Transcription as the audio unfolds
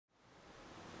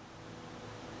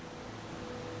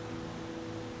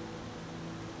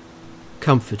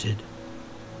Comforted.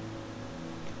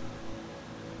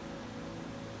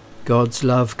 God's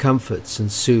love comforts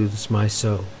and soothes my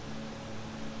soul.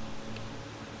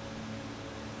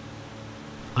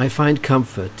 I find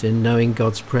comfort in knowing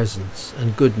God's presence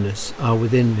and goodness are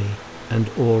within me and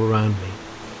all around me.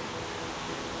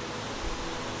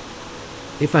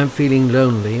 If I'm feeling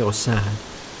lonely or sad,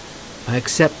 I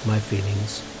accept my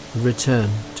feelings and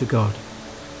return to God.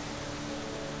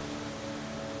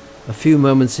 A few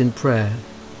moments in prayer,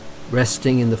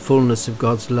 resting in the fullness of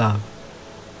God's love,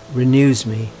 renews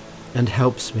me and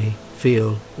helps me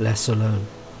feel less alone.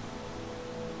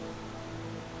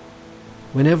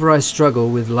 Whenever I struggle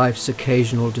with life's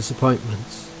occasional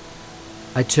disappointments,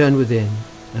 I turn within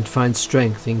and find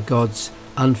strength in God's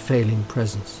unfailing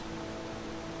presence.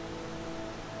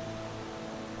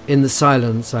 In the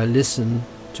silence, I listen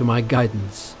to my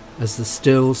guidance as the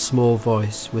still small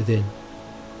voice within.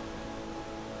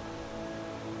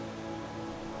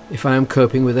 If I am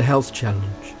coping with a health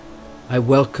challenge, I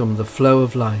welcome the flow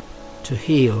of life to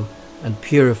heal and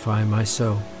purify my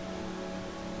soul.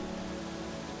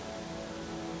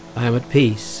 I am at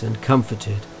peace and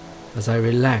comforted as I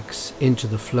relax into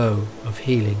the flow of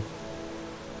healing.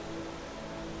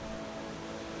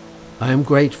 I am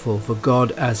grateful for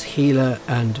God as healer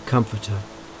and comforter.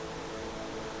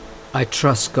 I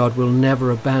trust God will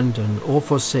never abandon or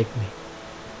forsake me.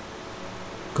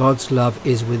 God's love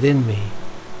is within me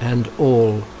and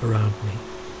all around me.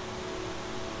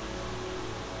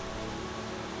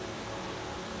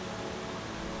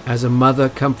 As a mother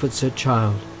comforts her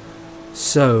child,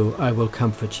 so I will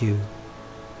comfort you.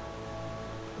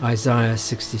 Isaiah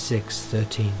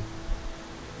 66:13.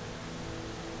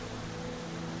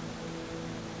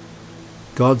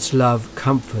 God's love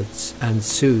comforts and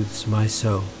soothes my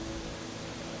soul.